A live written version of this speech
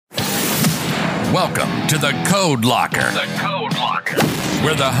Welcome to the Code Locker.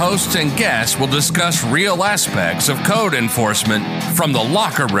 Where the hosts and guests will discuss real aspects of code enforcement from the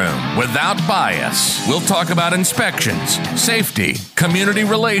locker room without bias. We'll talk about inspections, safety, community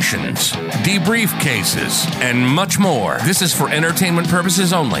relations, debrief cases, and much more. This is for entertainment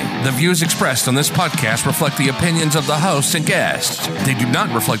purposes only. The views expressed on this podcast reflect the opinions of the hosts and guests. They do not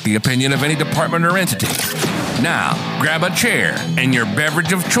reflect the opinion of any department or entity. Now, grab a chair and your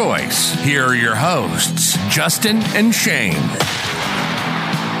beverage of choice. Here are your hosts, Justin and Shane.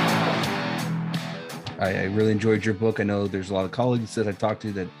 I really enjoyed your book. I know there's a lot of colleagues that I talked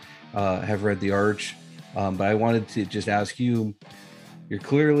to that have read The Arch, but I wanted to just ask you, you're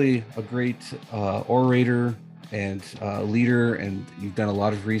clearly a great orator and leader, and you've done a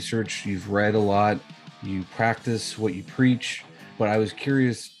lot of research. You've read a lot. You practice what you preach. But I was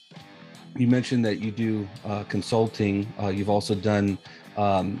curious, you mentioned that you do consulting. You've also done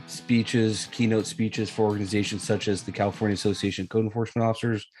speeches, keynote speeches for organizations such as the California Association of Code Enforcement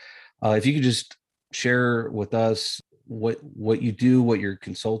Officers. If you could just share with us what you do, what your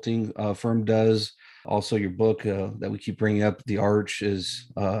consulting firm does. Also, your book that we keep bringing up, The Arch, is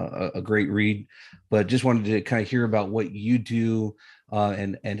a great read. But just wanted to kind of hear about what you do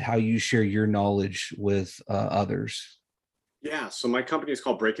and how you share your knowledge with others. Yeah, so my company is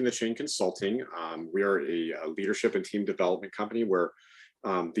called Breaking the Chain Consulting. We are a leadership and team development company where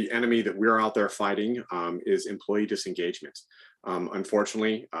the enemy that we're out there fighting is employee disengagement.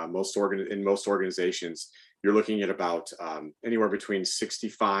 Unfortunately, in most organizations, you're looking at about anywhere between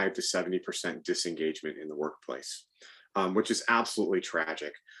 65 to 70% disengagement in the workplace, which is absolutely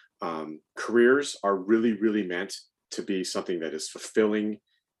tragic. Careers are really, really meant to be something that is fulfilling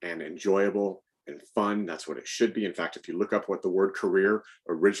and enjoyable and fun. That's what it should be. In fact, if you look up what the word career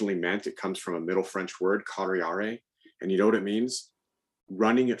originally meant, it comes from a Middle French word, carriere. And you know what it means?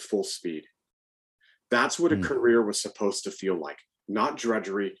 Running at full speed. That's what a career was supposed to feel like. Not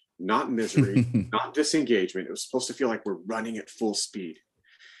drudgery, not misery, not disengagement. It was supposed to feel like we're running at full speed.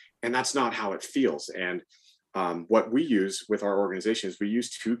 And that's not how it feels. And what we use with our organization is we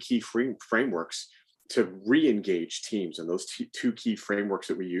use two key frameworks to re-engage teams. And those two key frameworks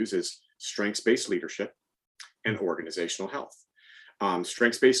that we use is strengths-based leadership and organizational health.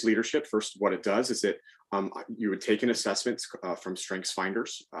 Strengths-based leadership, first, what it does is that you would take an assessment from Strengths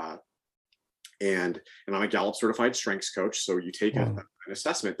Finders, and I'm a Gallup certified strengths coach. So you take an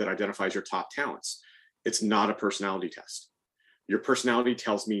assessment that identifies your top talents. It's not a personality test. Your personality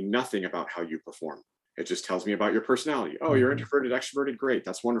tells me nothing about how you perform. It just tells me about your personality. Oh, you're introverted, extroverted, great,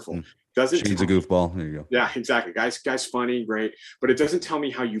 that's wonderful. Shane's a goofball. There you go. Yeah, exactly. Guy's funny, great, but it doesn't tell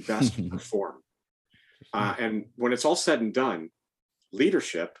me how you best perform. And when it's all said and done,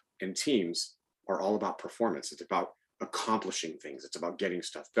 leadership and teams are all about performance. It's about accomplishing things. It's about getting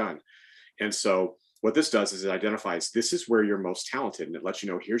stuff done. And so what this does is it identifies this is where you're most talented, and it lets you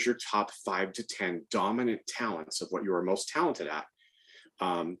know here's your top 5 to 10 dominant talents of what you are most talented at.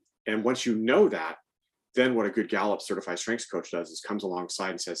 And once you know that, then what a good Gallup certified strengths coach does is comes alongside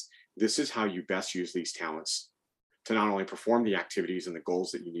and says, this is how you best use these talents to not only perform the activities and the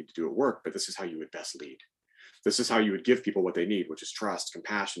goals that you need to do at work, but this is how you would best lead. This is how you would give people what they need, which is trust,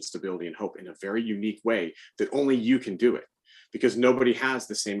 compassion, stability, and hope in a very unique way that only you can do it, because nobody has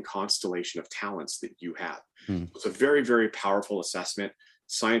the same constellation of talents that you have. It's a very, very powerful assessment,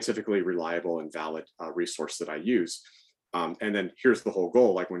 scientifically reliable and valid resource that I use. And then here's the whole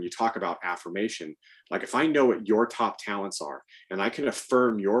goal. Like when you talk about affirmation, like if I know what your top talents are and I can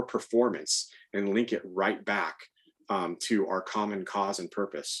affirm your performance and link it right back to our common cause and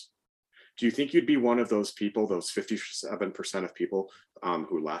purpose, do you think you'd be one of those people, those 57% of people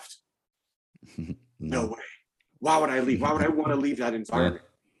who left? No way. Why would I leave? Why would I want to leave that environment?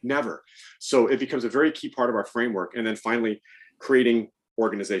 Never. So it becomes a very key part of our framework. And then finally, creating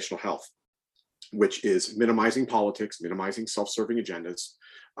organizational health, which is minimizing politics, minimizing self-serving agendas,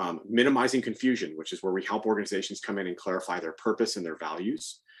 minimizing confusion, which is where we help organizations come in and clarify their purpose and their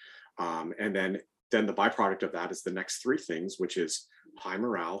values. And then the byproduct of that is the next 3 things, which is high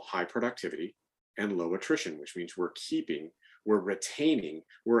morale, high productivity, and low attrition, which means we're retaining,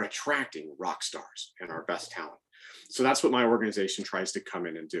 we're attracting rock stars and our best talent. So that's what my organization tries to come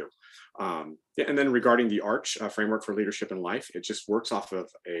in and do. And then regarding the Arch framework for leadership in life, it just works off of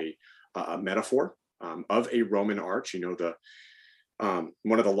a metaphor of a Roman arch. You know, the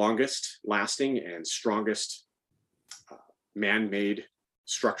one of the longest lasting and strongest man-made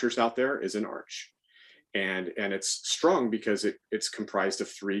structures out there is an arch. And it's strong because it's comprised of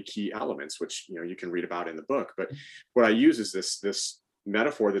 3 key elements, which you can read about in the book. But what I use is this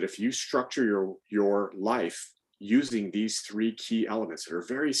metaphor that if you structure your life using these three key elements that are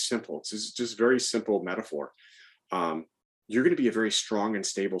very simple. It's just very simple metaphor. You're going to be a very strong and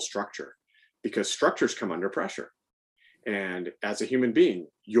stable structure, because structures come under pressure. And as a human being,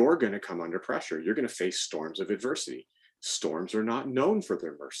 you're going to come under pressure. You're going to face storms of adversity. Storms are not known for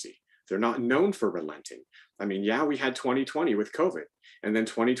their mercy. They're not known for relenting. I mean, yeah, we had 2020 with COVID, and then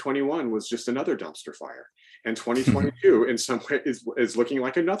 2021 was just another dumpster fire. And 2022 in some way is looking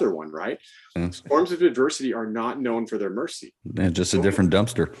like another one, right? Storms of adversity are not known for their mercy. And just a different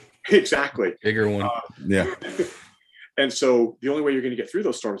dumpster. Exactly. Bigger one. Yeah. And so the only way you're going to get through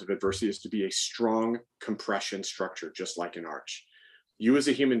those storms of adversity is to be a strong compression structure, just like an arch. You as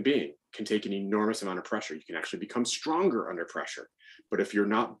a human being can take an enormous amount of pressure. You can actually become stronger under pressure. But if you're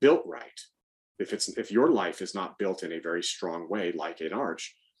not built right, if your life is not built in a very strong way, like an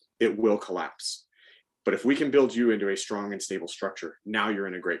arch, it will collapse. But if we can build you into a strong and stable structure, now you're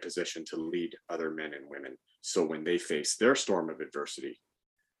in a great position to lead other men and women. So when they face their storm of adversity,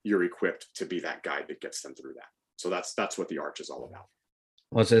 you're equipped to be that guide that gets them through that. So that's what the arch is all about.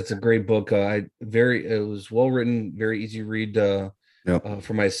 Well, it's a great book. It was well written, very easy to read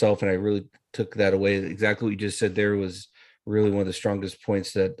for myself, and I really took that away. Exactly what you just said there was really one of the strongest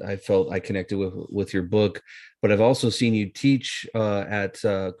points that I felt I connected with your book. But I've also seen you teach at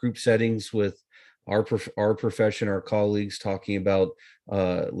group settings with our profession, our colleagues, talking about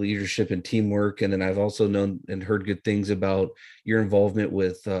leadership and teamwork. And then I've also known and heard good things about your involvement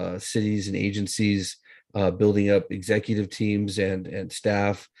with cities and agencies, building up executive teams and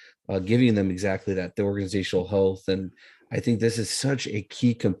staff, giving them exactly that, the organizational health. And I think this is such a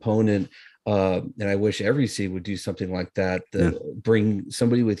key component. And I wish every city would do something like that, bring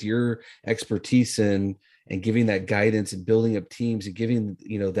somebody with your expertise in and giving that guidance and building up teams and giving,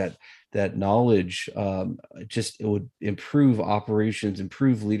 that knowledge. It would improve operations,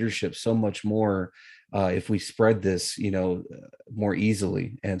 improve leadership so much more if we spread this, more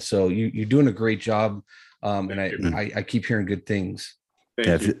easily. And so you're doing a great job. And I keep hearing good things.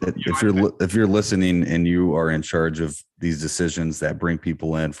 Yeah, if you're listening and you are in charge of these decisions that bring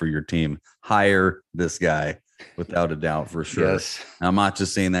people in for your team, hire this guy without a doubt, for sure. Yes. I'm not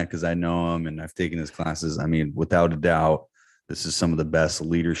just saying that because I know him and I've taken his classes. I mean, without a doubt, this is some of the best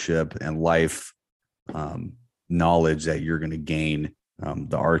leadership and life knowledge that you're going to gain.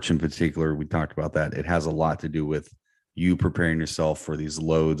 The arch in particular, we talked about that. It has a lot to do with you preparing yourself for these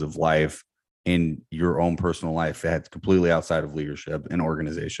loads of life in your own personal life. It's completely outside of leadership and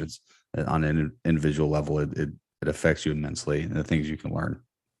organizations. On an individual level, it affects you immensely, and the things you can learn.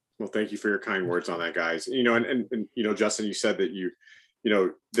 Well, thank you for your kind words on that, guys. And Justin, you said that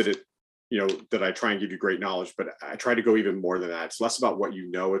that I try and give you great knowledge, but I try to go even more than that. It's less about what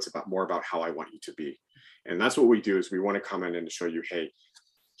you know, it's more about how I want you to be. And that's what we do, is we want to come in and show you, hey,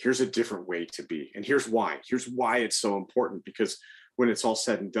 here's a different way to be. And here's why it's so important, because when it's all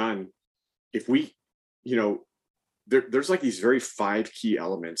said and done, if we, there's like these very 5 key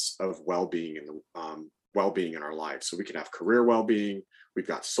elements of well-being and well-being in our lives. So we can have career well-being, we've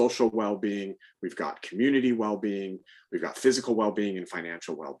got social well-being, we've got community well-being, we've got physical well-being, and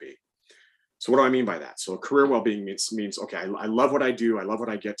financial well-being. So what do I mean by that? So career well-being means okay, I love what I do, I love what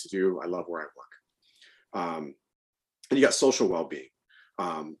I get to do, I love where I work. And you got social well-being.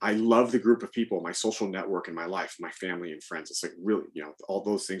 I love the group of people, my social network in my life, my family and friends. It's like really, all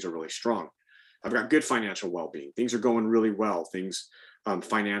those things are really strong. I've got good financial well-being. Things are going really well. Things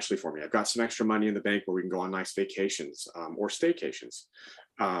financially for me. I've got some extra money in the bank where we can go on nice vacations or staycations.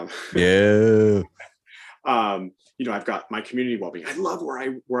 I've got my community well-being. I love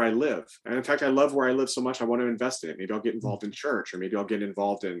where I live. And in fact, I love where I live so much, I want to invest in it. Maybe I'll get involved in church, or maybe I'll get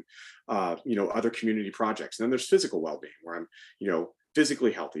involved in, other community projects. And then there's physical well-being, where I'm,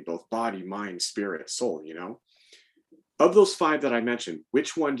 physically healthy, both body, mind, spirit, soul, Of those 5 that I mentioned,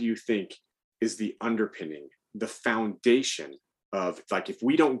 which one do you think is the underpinning, the foundation of, like, if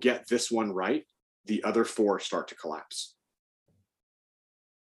we don't get this one right, the other 4 start to collapse?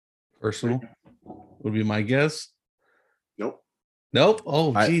 Personal would be my guess. Nope.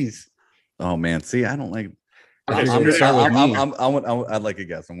 Oh, geez. Oh man. See, I don't like. Okay, I'd like a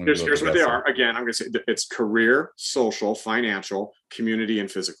guess. Here's what they are. Again, I'm going to say it's career, social, financial, community, and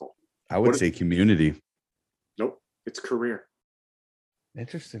physical. I would say community. Nope. It's career.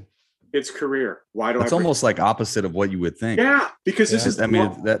 Interesting. It's career. Why do it's almost like opposite of what you would think. Yeah, because this is.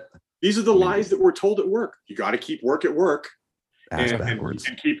 These are the lies that we're told at work. You got to keep work at work,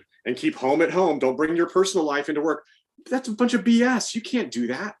 and keep home at home. Don't bring your personal life into work. That's a bunch of BS. You can't do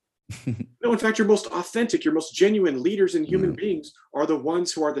that. No, in fact, your most authentic, your most genuine leaders and human beings are the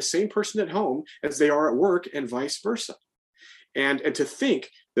ones who are the same person at home as they are at work, and vice versa. And to think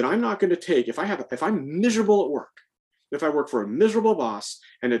that I'm not going to take, if I'm miserable at work, if I work for a miserable boss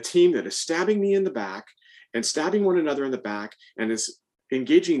and a team that is stabbing me in the back and stabbing one another in the back and is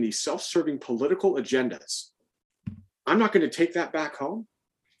engaging in these self-serving political agendas, I'm not going to take that back home.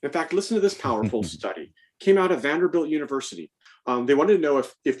 In fact, listen to this powerful study. Came out of Vanderbilt University. They wanted to know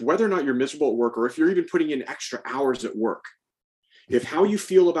if whether or not you're miserable at work, or if you're even putting in extra hours at work, if how you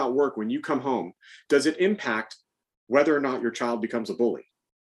feel about work when you come home, does it impact whether or not your child becomes a bully?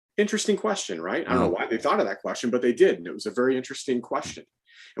 Interesting question, right? I don't know why they thought of that question, but they did. And it was a very interesting question.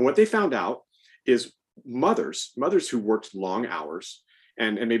 And what they found out is mothers who worked long hours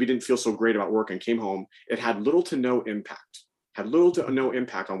and maybe didn't feel so great about work and came home, it had little to no impact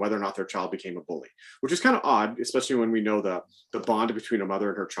on whether or not their child became a bully, which is kind of odd, especially when we know the bond between a mother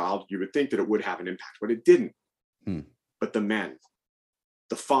and her child. You would think that it would have an impact, but it didn't. But the men,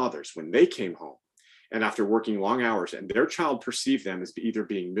 the fathers, when they came home and after working long hours and their child perceived them as either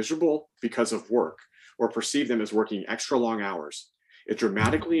being miserable because of work or perceived them as working extra long hours, it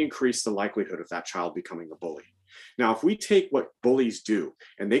dramatically increased the likelihood of that child becoming a bully. Now, if we take what bullies do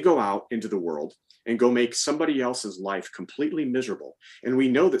and they go out into the world and go make somebody else's life completely miserable, and we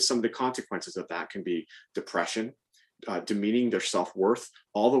know that some of the consequences of that can be depression, demeaning their self-worth,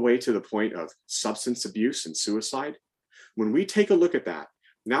 all the way to the point of substance abuse and suicide. When we take a look at that,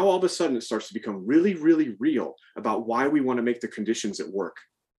 now all of a sudden it starts to become really, really real about why we want to make the conditions at work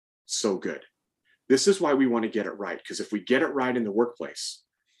so good. This is why we want to get it right, because if we get it right in the workplace,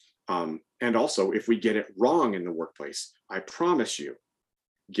 and also if we get it wrong in the workplace, I promise you,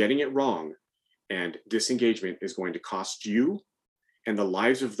 getting it wrong and disengagement is going to cost you and the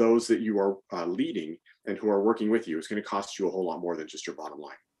lives of those that you are leading and who are working with you is going to cost you a whole lot more than just your bottom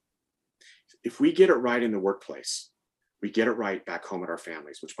line. If we get it right in the workplace, we get it right back home at our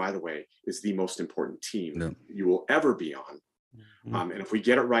families, which, by the way, is the most important team you will ever be on. And if we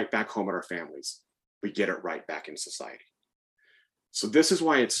get it right back home at our families, we get it right back in society. So this is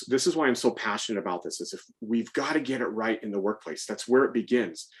why I'm so passionate about this, is if we've got to get it right in the workplace. That's where it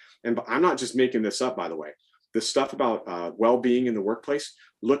begins. And I'm not just making this up, by the way. The stuff about well-being in the workplace,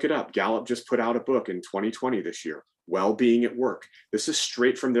 look it up. Gallup just put out a book in 2020 this year, Well-Being at Work. This is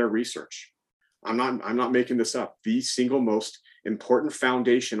straight from their research. I'm not making this up. The single most important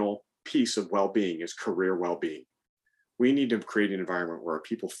foundational piece of well-being is career well-being. We need to create an environment where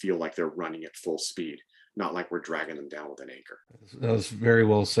people feel like they're running at full speed, not like we're dragging them down with an anchor. That was very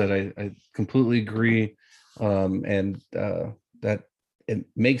well said. I completely agree. That it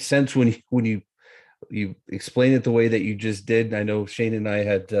makes sense when you explain it the way that you just did. I know Shane and I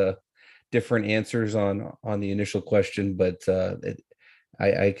had different answers on the initial question, but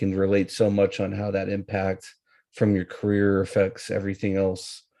I can relate so much on how that impact from your career affects everything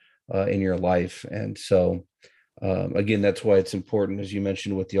else in your life. And so, again, that's why it's important, as you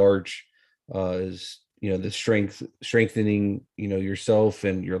mentioned with the Arch, is, the strengthening, yourself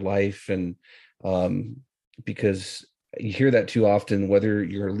and your life. And because you hear that too often, whether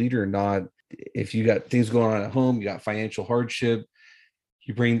you're a leader or not, if you got things going on at home, you got financial hardship,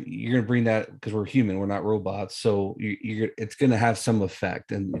 you're going to bring that, because we're human, we're not robots. So it's going to have some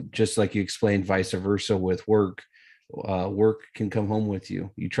effect. And just like you explained, vice versa with work, work can come home with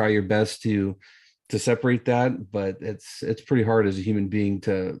you. You try your best to separate that, but it's pretty hard as a human being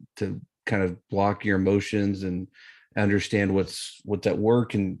to kind of block your emotions and understand what's at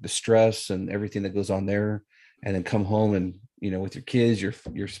work and the stress and everything that goes on there, and then come home and, with your kids,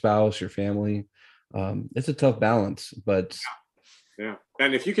 your spouse, your family. It's a tough balance, but yeah.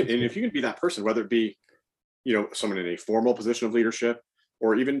 And if you can be that person, whether it be, someone in a formal position of leadership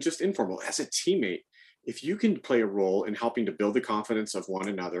or even just informal, as a teammate, if you can play a role in helping to build the confidence of one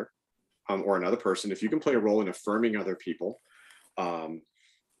another, or another person, if you can play a role in affirming other people, how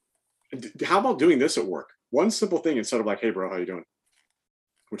about doing this at work? One simple thing, instead of like, "Hey bro, how you doing?"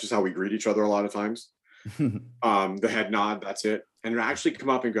 which is how we greet each other a lot of times. The head nod, that's it. And actually come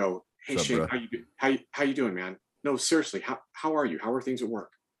up and go, "Hey Shane, how you doing, man? No, seriously, how are you? How are things at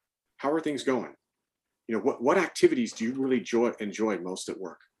work? How are things going? What activities do you really enjoy most at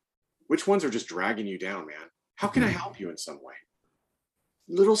work? Which ones are just dragging you down, man? How can I help you in some way?"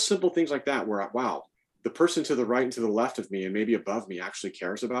 Little simple things like that, where, wow, the person to the right and to the left of me and maybe above me actually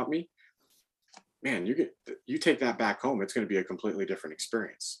cares about me. Man, you take that back home, it's going to be a completely different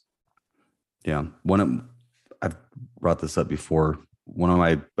experience. Yeah. I've brought this up before. One of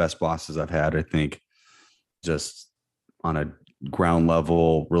my best bosses I've had, I think, just on a ground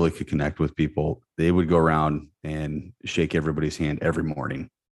level, really could connect with people. They would go around and shake everybody's hand every morning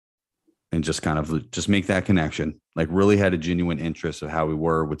and just kind of just make that connection, like really had a genuine interest of how we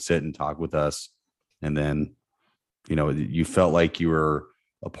were, would sit and talk with us. And then you felt like you were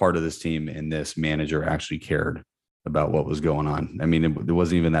a part of this team and this manager actually cared about what was going on. I mean, it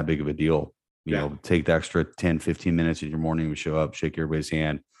wasn't even that big of a deal. Take the extra 10, 15 minutes in your morning, we show up, shake everybody's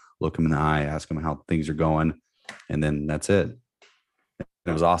hand, look them in the eye, ask them how things are going. And then that's it.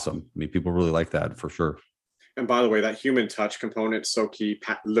 It was awesome. I mean, people really like that for sure. And by the way, that human touch component is so key.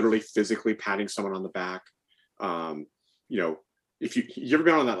 Literally physically patting someone on the back. If you ever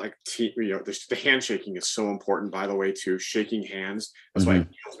been on that like team, the handshaking is so important. By the way, too, shaking hands. That's why it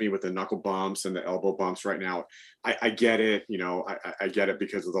kills me with the knuckle bumps and the elbow bumps right now. I get it. I get it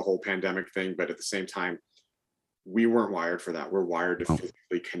because of the whole pandemic thing. But at the same time, we weren't wired for that. We're wired to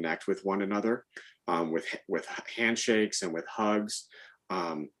physically connect with one another, with handshakes and with hugs.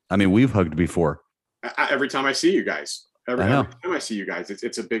 I mean, we've hugged before. Every time I see you guys, every time I see you guys,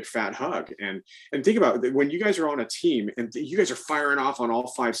 it's a big fat hug. And think about it, when you guys are on a team and you guys are firing off on all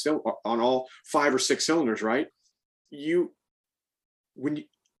 5 or 6 cylinders, right? When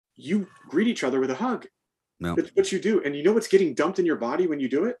you greet each other with a hug. No. That's what you do. And you know what's getting dumped in your body when you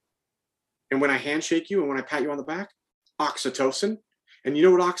do it? And when I handshake you and when I pat you on the back? Oxytocin. And you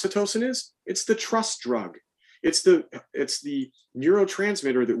know what oxytocin is? It's the trust drug. It's the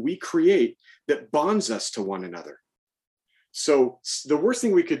neurotransmitter that we create that bonds us to one another. So the worst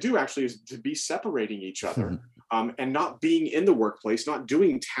thing we could do actually is to be separating each other and not being in the workplace, not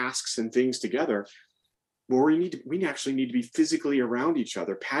doing tasks and things together. Where we actually need to be physically around each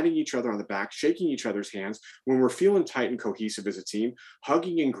other, patting each other on the back, shaking each other's hands when we're feeling tight and cohesive as a team,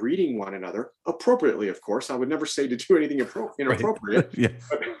 hugging and greeting one another appropriately. Of course, I would never say to do anything inappropriate. Yeah.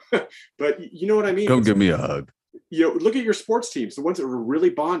 But you know what I mean? Come give me a hug. Look at your sports teams, the ones that are really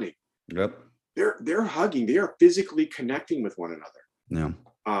bonding. Yep. They're hugging. They are physically connecting with one another.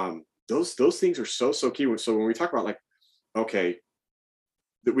 Yeah. Those things are so key. So when we talk about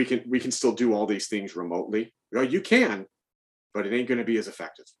that we can still do all these things remotely. Well, you can, but it ain't going to be as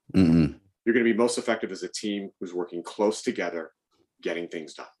effective. Mm-mm. You're going to be most effective as a team who's working close together, getting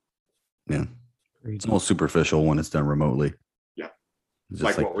things done. Yeah. It's most superficial when it's done remotely. Yeah. Just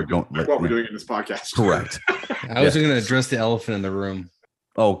like what we're doing in this podcast. Correct. I was going to address the elephant in the room.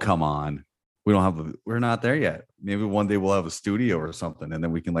 Oh, come on. We're not there yet. Maybe one day we'll have a studio or something and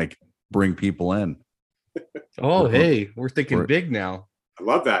then we can bring people in. Oh, hey, we're thinking big now. I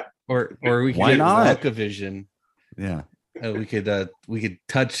love that. Or we could Why get not? Wonka vision. Yeah. We could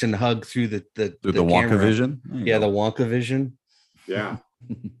touch and hug through the Wonka camera. vision. Yeah, the Wonka vision. Yeah.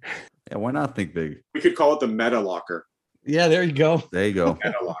 Yeah. Why not think big? We could call it the Meta Locker. Yeah, there you go. There you go.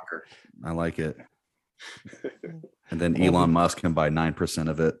 Meta Locker. I like it. And then Elon Musk can buy 9%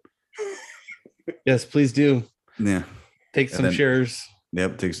 of it. Yes, please do. Yeah. Take some shares.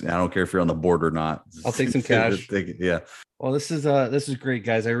 Yep. I don't care if you're on the board or not. I'll take some cash. Yeah. Well, this is great,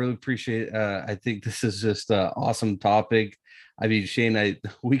 guys. I really appreciate it. I think this is just an awesome topic. I mean, Shane,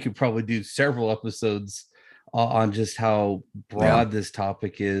 we could probably do several episodes on just how broad this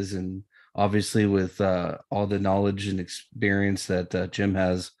topic is, and obviously with all the knowledge and experience that Jim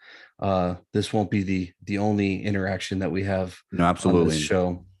has, this won't be the only interaction that we have. No, absolutely. On this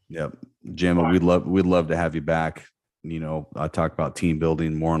show. Yep, Jim, we'd love to have you back. I talk about team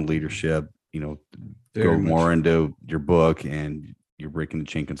building, more on leadership. Go more into your book and your Breaking the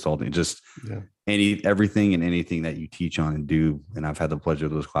Chain consulting. Just everything and anything that you teach on and do. And I've had the pleasure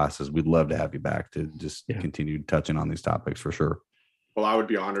of those classes. We'd love to have you back to just continue touching on these topics for sure. Well, I would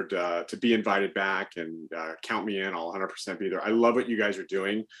be honored to be invited back, and count me in. I'll 100% be there. I love what you guys are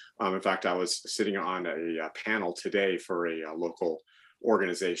doing. In fact, I was sitting on a panel today for a local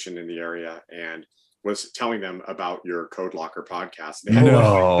organization in the area, and was telling them about your Code Locker podcast. They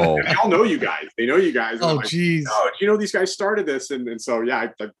all know you guys. They know you guys. Oh, geez. These guys started this. And so, I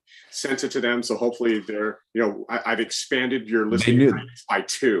sent it to them. So hopefully they're, I've expanded your listening by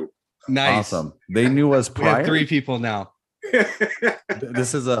 2. Nice. Awesome. They knew us prior. We have 3 people now.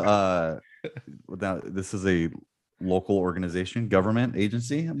 This is a local organization, government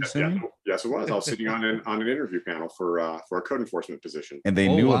agency, I'm assuming? Yes, it was. I was sitting on an interview panel for a code enforcement position. And they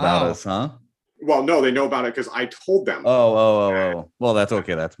knew about us, huh? Well, no, they know about it because I told them. Oh. Well, that's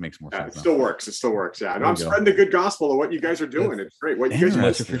okay. That makes more sense. It still works. Yeah. And I'm spreading the good gospel of what you guys are doing. It's great. What you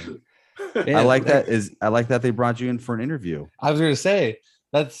guys are doing. I like that they brought you in for an interview. I was going to say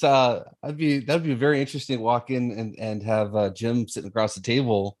that'd be very interesting to walk in and have Jim sitting across the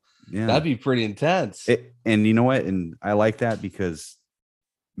table. Yeah. That'd be pretty intense. And you know what? And I like that because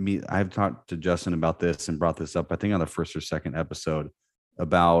I've talked to Justin about this and brought this up, I think on the first or second episode,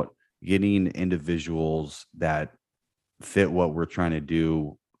 about getting individuals that fit what we're trying to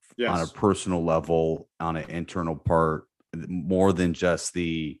do on a personal level, on an internal part, more than just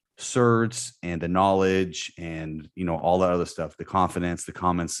the certs and the knowledge and, you know, all that other stuff, the confidence, the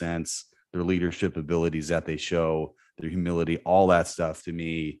common sense, their leadership abilities that they show, their humility, all that stuff to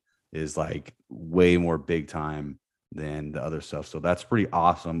me is like way more big time than the other stuff. So that's pretty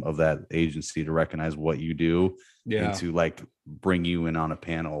awesome of that agency to recognize what you do and to like bring you in on a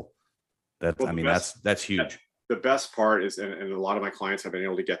panel. That's, well, I mean, that's huge. The best part is, and a lot of my clients have been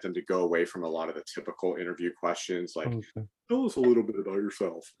able to get them to go away from a lot of the typical interview questions, like, tell us a little bit about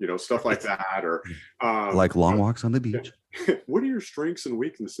yourself, you know, stuff like that, or like long walks on the beach. What are your strengths and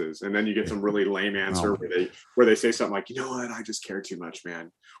weaknesses? And then you get some really lame answer where they say something like, you know what, I just care too much,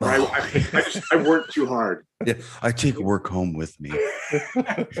 man. Or I work too hard. Yeah, I take work home with me.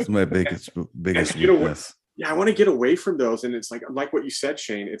 It's my biggest weakness. I want to get away from those. And it's like what you said,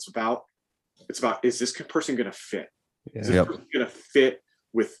 Shane, it's about, is this person going to fit? Is this person going to fit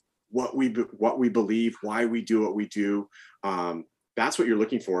with what we believe, why we do what we do? That's what you're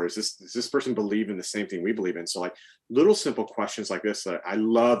looking for. Does this person believe in the same thing we believe in? So like little simple questions like this, I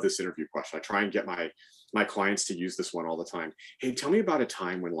love this interview question. I try and get my clients to use this one all the time. Hey, tell me about a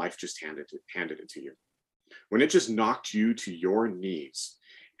time when life just handed it to you, when it just knocked you to your knees,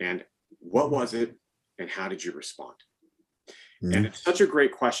 and what was it and how did you respond? Mm-hmm. And it's such a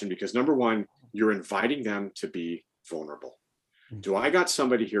great question because number one, you're inviting them to be vulnerable. Do I got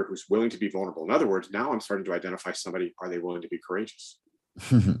somebody here who's willing to be vulnerable? In other words, now I'm starting to identify somebody. Are they willing to be courageous?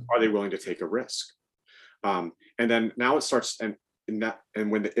 Are they willing to take a risk? And then now it starts,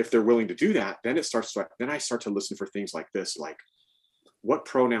 if they're willing to do that, then I start to listen for things like this, like what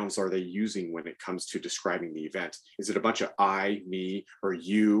pronouns are they using when it comes to describing the event? Is it a bunch of I, me, or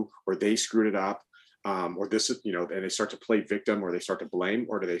you, or they screwed it up? Or this is, you know, and they start to play victim, or they start to blame,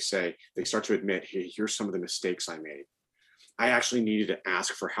 or do they start to admit, hey, here's some of the mistakes I made. I actually needed to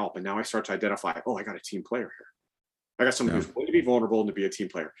ask for help. And now I start to identify, oh, I got a team player here. I got somebody who's willing to be vulnerable and to be a team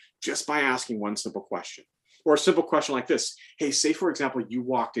player just by asking one simple question. Or a simple question like this. Hey, say, for example, you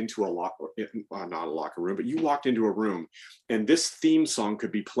walked into not a locker room, but you walked into a room and this theme song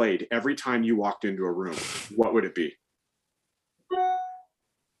could be played every time you walked into a room. What would it be?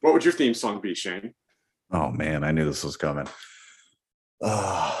 What would your theme song be, Shane? Oh, man, I knew this was coming.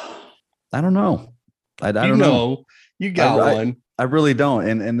 I don't know. I don't know. You got one. I really don't.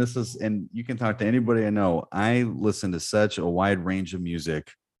 And this is, and you can talk to anybody I know. I listen to such a wide range of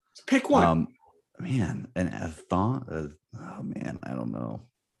music. Pick one. Man, and a thought. Oh man, I don't know.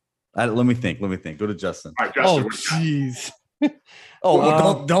 Let me think. Go to Justin. All right, Justin. Oh,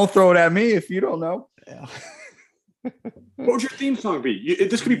 jeez. Don't throw it at me if you don't know. Yeah. What would your theme song be?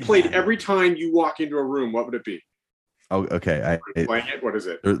 This could be played every time you walk into a room. What would it be? Oh, okay. Playing it. What is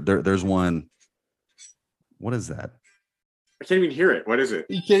it? There's one. What is that? I can't even hear it. What is it?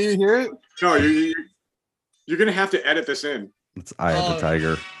 You can't even hear it? No, you're gonna have to edit this in. It's Eye of the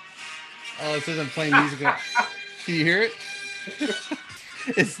Tiger. Oh, it says I'm playing music. Can you hear it?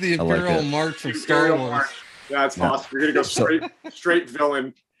 It's the Imperial March from Star Wars. Yeah, it's awesome. You're gonna go straight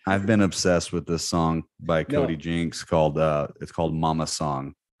villain. I've been obsessed with this song by Cody Jinks called Mama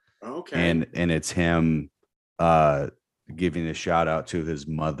Song. Okay. And it's him giving a shout out to his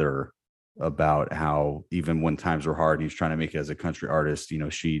mother about how even when times were hard, he's trying to make it as a country artist. You know,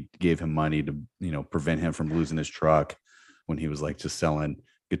 she gave him money to, you know, prevent him from losing his truck when he was like just selling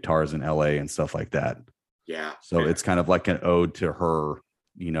guitars in LA and stuff like that. Yeah. So it's kind of like an ode to her,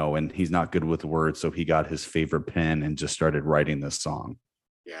 you know, and he's not good with words. So he got his favorite pen and just started writing this song.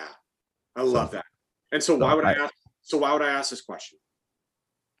 Yeah. I love that. And so why would I ask this question?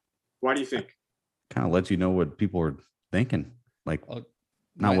 Why do you think? Kind of lets you know what people are thinking. Like,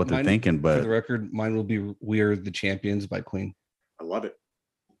 not what they're thinking, but for the record, mine will be "We Are the Champions" by Queen. I love it.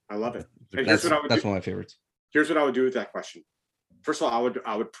 And that's one of my favorites. Here's what I would do with that question. First of all,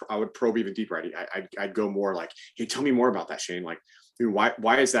 I would probe even deeper. I'd go more like, hey, tell me more about that, Shane. Like,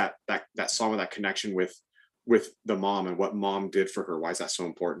 why is that song, that connection with the mom and what mom did for her? Why is that so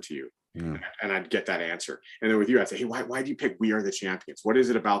important to you? Yeah. And I'd get that answer. And then with you, I'd say, hey, why do you pick "We Are the Champions"? What is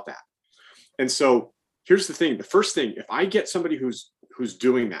it about that? And so here's the thing. The first thing, if I get somebody who's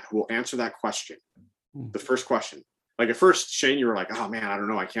doing that, who will answer that question, the first question, like at first, Shane, you were like, oh man, I don't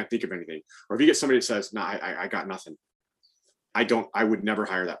know. I can't think of anything. Or if you get somebody that says, no, I got nothing. I would never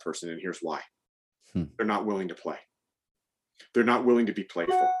hire that person. And here's why. They're not willing to play. They're not willing to be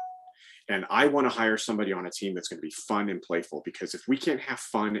playful. And I want to hire somebody on a team that's going to be fun and playful, because if we can't have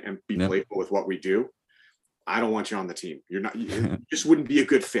fun and be playful with what we do, I don't want you on the team. You just wouldn't be a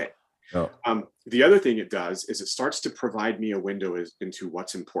good fit. Oh. The other thing it does is it starts to provide me a window into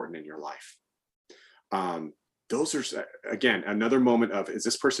what's important in your life. Those are, again, another moment of, is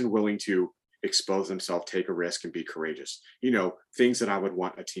this person willing to expose themselves, take a risk, and be courageous. Things that I would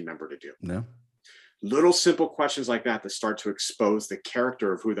want a team member to do. No. Little simple questions like that start to expose the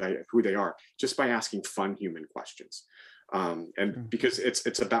character of who they are, just by asking fun human questions. And because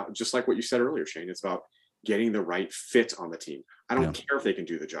it's about, just like what you said earlier, Shane, it's about getting the right fit on the team. I don't care if they can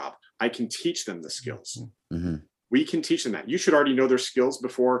do the job. I can teach them the skills. Mm-hmm. We can teach them that. You should already know their skills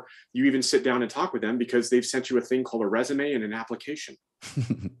before you even sit down and talk with them, because they've sent you a thing called a resume and an application.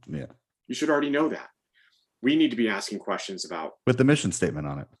 Yeah. You should already know that. We need to be asking questions about, with the mission statement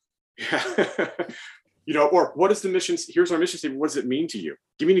on it. Yeah. Or what is the mission? Here's our mission statement. What does it mean to you?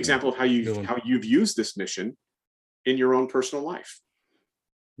 Give me an example of how you've used this mission in your own personal life.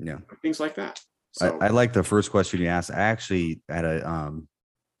 Yeah. Things like that. So I like the first question you asked. I actually had a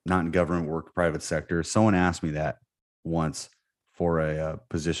not in government work, private sector. Someone asked me that once for a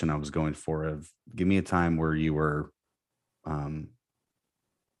position I was going for. Of give me a time where you were, how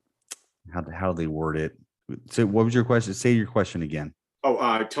do they word it? So what was your question? Say your question again.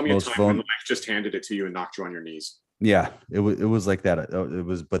 Tell me a time when life just handed it to you and knocked you on your knees. Yeah, it was like that. It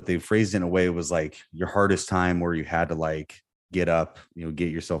was, but they phrased it in a way. It was like your hardest time where you had to like get up,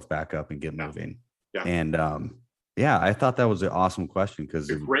 get yourself back up and get moving. Yeah. And I thought that was an awesome question, because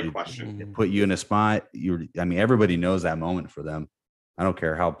it's a great question. It put you in a spot. Everybody knows that moment for them. I don't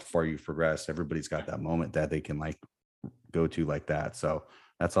care how far you've progressed. Everybody's got that moment that they can like go to like that. So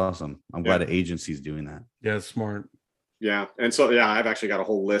that's awesome. I'm glad the agency's doing that. Yeah, it's smart. Yeah. And so, I've actually got a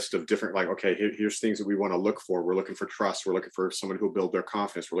whole list of different, like, okay, here's things that we want to look for. We're looking for trust. We're looking for someone who'll build their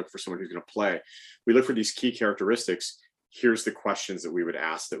confidence. We're looking for someone who's going to play. We look for these key characteristics. Here's the questions that we would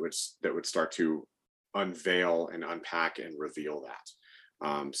ask that would start to unveil and unpack and reveal that.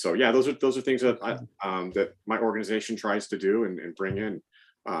 Those are things that that my organization tries to do and bring in,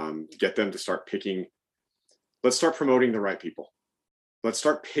 get them to start picking. Let's start promoting the right people. Let's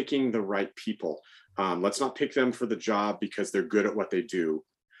start picking the right people. Let's not pick them for the job because they're good at what they do.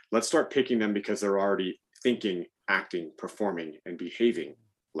 Let's start picking them because they're already thinking, acting, performing, and behaving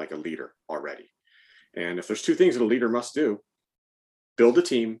like a leader already. And if there's two things that a leader must do: build a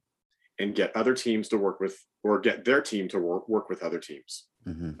team and get other teams to work with, or get their team to work with other teams.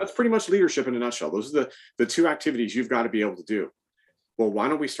 Mm-hmm. That's pretty much leadership in a nutshell. Those are the two activities you've got to be able to do. Well, why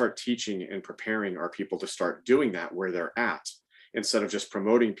don't we start teaching and preparing our people to start doing that where they're at, instead of just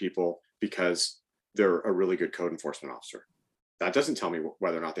promoting people because they're a really good code enforcement officer? That doesn't tell me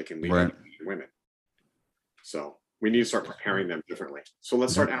whether or not they can lead women. So we need to start preparing them differently. So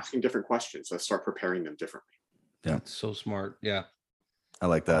let's start asking different questions. Let's start preparing them differently. Yeah. That's so smart. Yeah. I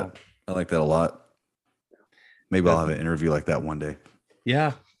like that. Wow. I like that a lot. Maybe I'll have an interview like that one day.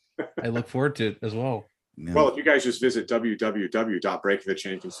 Yeah. I look forward to it as well. Yeah. Well, if you guys just visit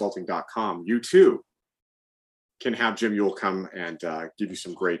www.breakingthechainconsulting.com, you too can have Jim Ewell come and give you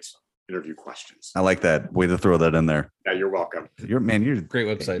some great interview questions. I like that. Way to throw that in there. Yeah, you're welcome. You're great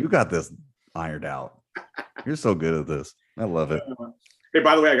website. You got this ironed out. You're so good at this. I love it. Hey,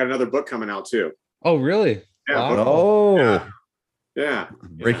 by the way, I got another book coming out too. Oh, really? Yeah. Wow. Oh, yeah.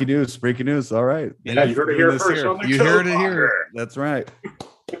 Breaking news. Breaking news. All right. Yeah, you heard it here first. You heard it here. That's right.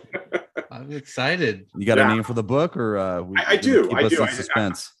 I'm excied. You got a name for the book, or I do. Keep us in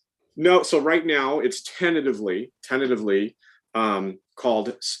suspense. No. So right now it's tentatively called, kind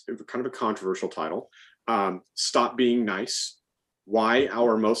of a controversial title, Stop Being Nice: Why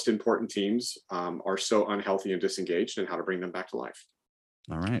Our Most Important Teams Are So Unhealthy and Disengaged, and How to Bring Them Back to Life.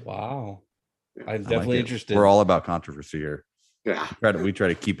 All right. Wow. I'm definitely interested. We're all about controversy here. Yeah. We try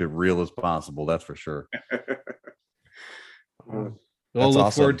to keep it real as possible. That's for sure. We'll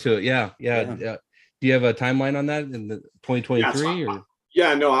look forward to it. Yeah. Do you have a timeline on that in the 2023 or?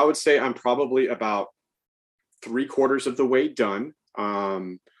 Yeah, no, I would say I'm probably about 3/4 of the way done.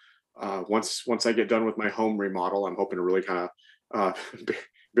 Once I get done with my home remodel, I'm hoping to really kind of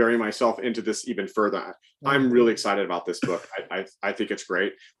bury myself into this even further. I'm really excited about this book. I think it's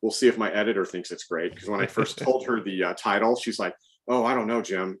great. We'll see if my editor thinks it's great, because when I first told her the title, she's like, "Oh, I don't know,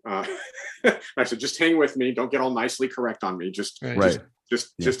 Jim." I said, "Just hang with me. Don't get all nicely correct on me. Just hang with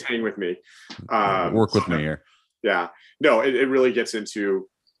me. Work with me here." Yeah. No, it really gets into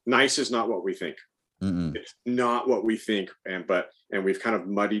nice is not what we think. Mm-mm. It's not what we think, and we've kind of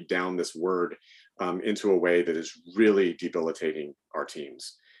muddied down this word into a way that is really debilitating our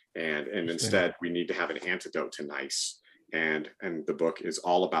teams. And instead, we need to have an antidote to nice. And the book is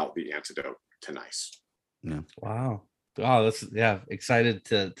all about the antidote to nice. Yeah. Wow. Oh, that's excited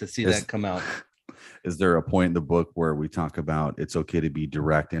to see that come out. Is there a point in the book where we talk about it's okay to be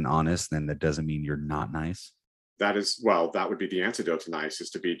direct and honest, and that doesn't mean you're not nice? That would be the antidote to nice, is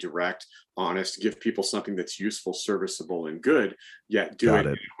to be direct, honest, give people something that's useful, serviceable, and good, yet do it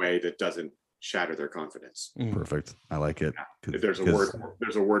in a way that doesn't shatter their confidence. Perfect. I like it. There's a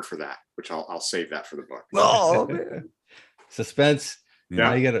word for that, which I'll save that for the book. Oh, man. Suspense. Yeah.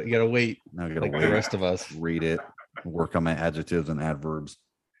 Now you gotta wait. Now I gotta Like wait. the rest of us. Read it, work on my adjectives and adverbs.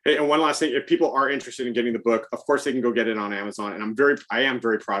 Hey, and one last thing, if people are interested in getting the book, of course they can go get it on Amazon. And I am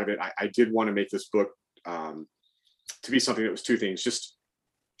very proud of it. I did want to make this book to be something that was two things, just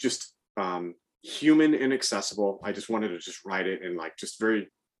human and accessible. I just wanted to just write it and like just very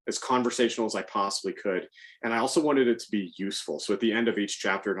as conversational as I possibly could. And I also wanted it to be useful. So at the end of each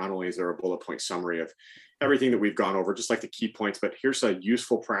chapter, not only is there a bullet point summary of everything that we've gone over, just like the key points, but here's a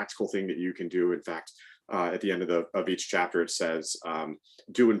useful, practical thing that you can do. In fact, at the end of each chapter, it says,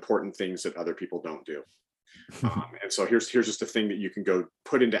 do important things that other people don't do. And so here's just a thing that you can go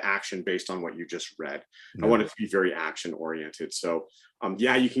put into action based on what you just read. I want it to be very action oriented. So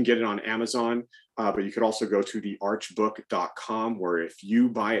you can get it on Amazon, but you could also go to thearchbook.com, where if you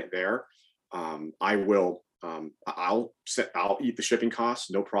buy it there, I'll eat the shipping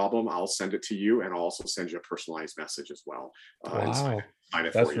costs, no problem. I'll send it to you, and I'll also send you a personalized message as well. And sign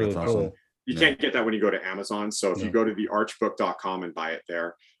it That's for you. really That's cool. awesome. You can't get that when you go to Amazon. So if you go to thearchbook.com and buy it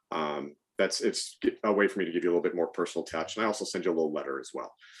there, it's a way for me to give you a little bit more personal touch. And I also send you a little letter as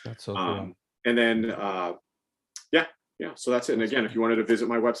well. That's so cool. And then, so that's it. And again, if you wanted to visit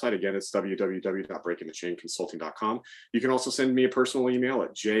my website, again, it's www.breakingthechainconsulting.com. You can also send me a personal email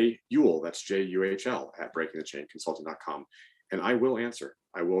at juhl, that's JUHL, at breakingthechainconsulting.com. And I will answer.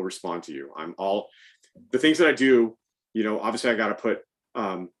 I will respond to you. The things that I do, obviously I got to put,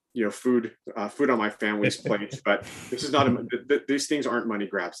 food on my family's plates, but this is not, these things aren't money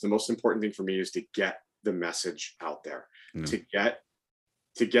grabs. The most important thing for me is to get the message out there, to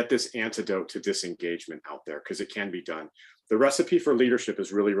get this antidote to disengagement out there, because it can be done. The recipe for leadership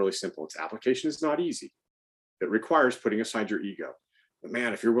is really, really simple. Its application is not easy. It requires putting aside your ego. But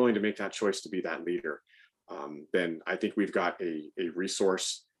man, if you're willing to make that choice to be that leader, then I think we've got a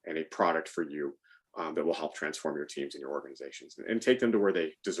resource and a product for you that will help transform your teams and your organizations and take them to where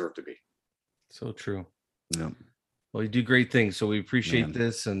they deserve to be. So true. Yeah. Well, you do great things, so we appreciate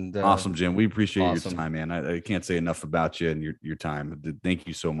this. And awesome, Jim. We appreciate your awesome. time, man. I can't say enough about you and your time. Thank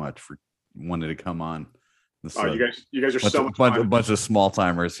you so much for wanting to come on. This, you guys are so much a fun. bunch of small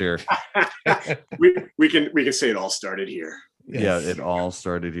timers here. we can say it all started here. Yes. Yeah, it all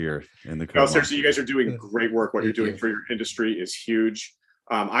started here in the. No, seriously, you guys are doing great work. What you're doing for your industry is huge.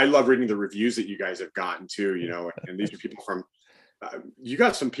 I love reading the reviews that you guys have gotten too. And these are people from. You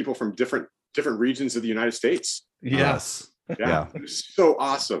got some people from different regions of the United States. Yes. Yeah. It's so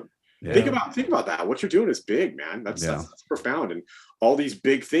awesome. Yeah. Think about that. What you're doing is big, man. That's profound. And all these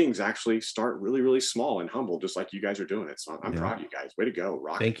big things actually start really, really small and humble, just like you guys are doing it. So I'm proud of you guys. Way to go.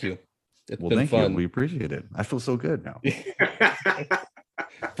 Rock. Thank you. It's Well, been thank fun. you. We appreciate it. I feel so good now.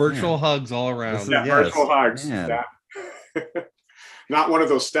 Virtual hugs all around. Yeah, Yes. virtual hugs. Man. Yeah. Not one of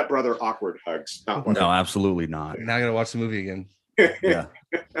those stepbrother awkward hugs. Not one. No, absolutely not. Now I gotta watch the movie again. Yeah.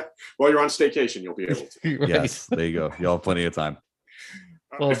 While you're on staycation, you'll be able to. Right. Yes. There you go. Y'all have plenty of time.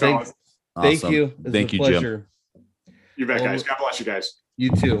 Well, Fellas, thank Awesome. you. It's Thank a you, Jim. pleasure. you bet, Well, guys. God bless you guys. You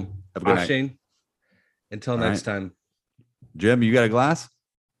too. Have a good night. Shane. Until All next time. Jim, you got a glass?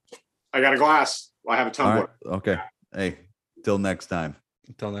 I got a glass. I have a All tumbler. right. Okay. Hey, till next time.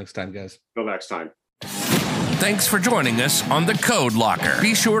 Until next time, guys. Till next time. Thanks for joining us on the Code Locker.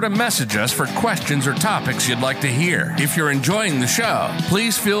 Be sure to message us for questions or topics you'd like to hear. If you're enjoying the show,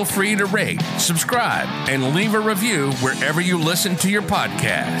 please feel free to rate, subscribe, and leave a review wherever you listen to your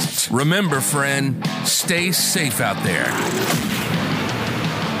podcasts. Remember, friend, stay safe out there.